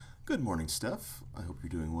Good morning, Steph. I hope you're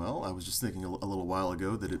doing well. I was just thinking a little while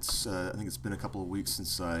ago that I think it's been a couple of weeks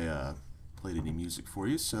since I played any music for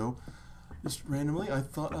you, so just randomly I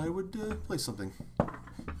thought I would play something.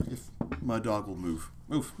 If my dog will move.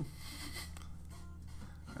 Move.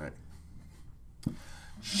 Alright.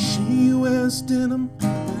 She wears denim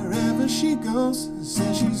wherever she goes.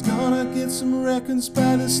 Says she's gonna get some records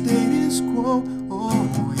by the status quo.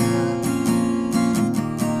 Oh yeah.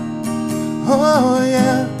 Oh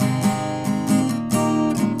yeah.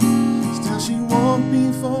 Still she won't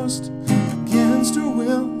be forced against her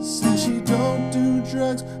will. Says she don't do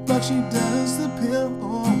drugs, but she does the pill.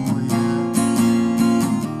 Oh yeah.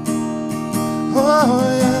 Oh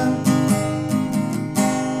yeah.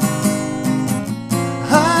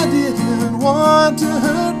 I didn't want to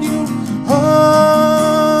hurt you.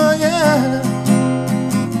 Oh yeah.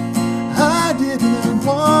 I didn't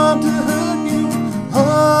want to hurt you.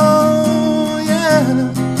 Oh yeah.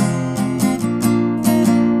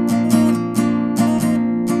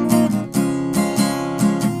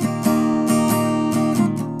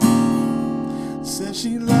 Says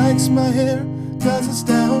she likes my hair 'cause it's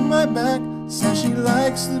down my back. Says she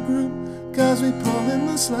likes the group 'cause we pull in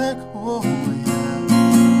the slack. Oh yeah.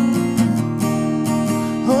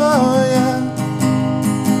 Oh yeah.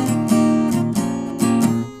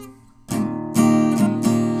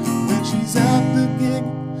 When she's at the gig,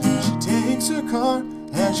 she takes her car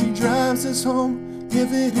and she drives us home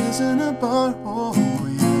if it isn't a bar. Oh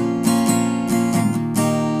yeah.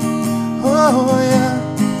 Oh yeah.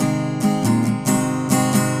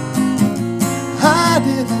 I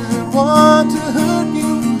didn't want to hurt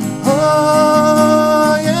you.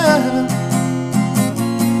 Oh yeah.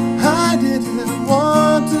 I didn't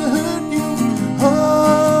want to hurt you.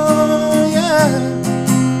 Oh yeah.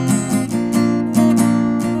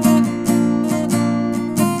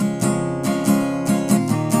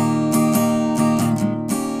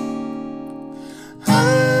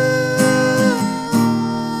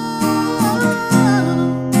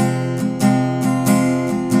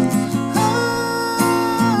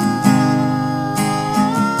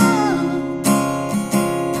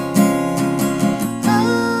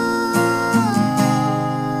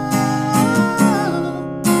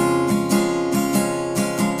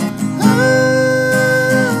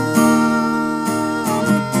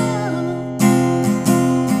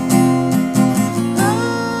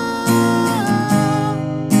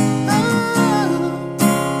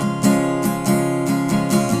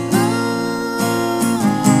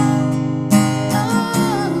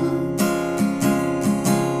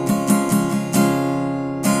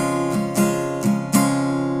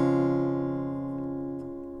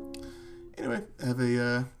 Anyway, have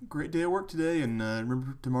a great day at work today, and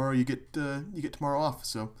remember tomorrow you get tomorrow off.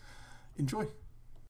 So enjoy.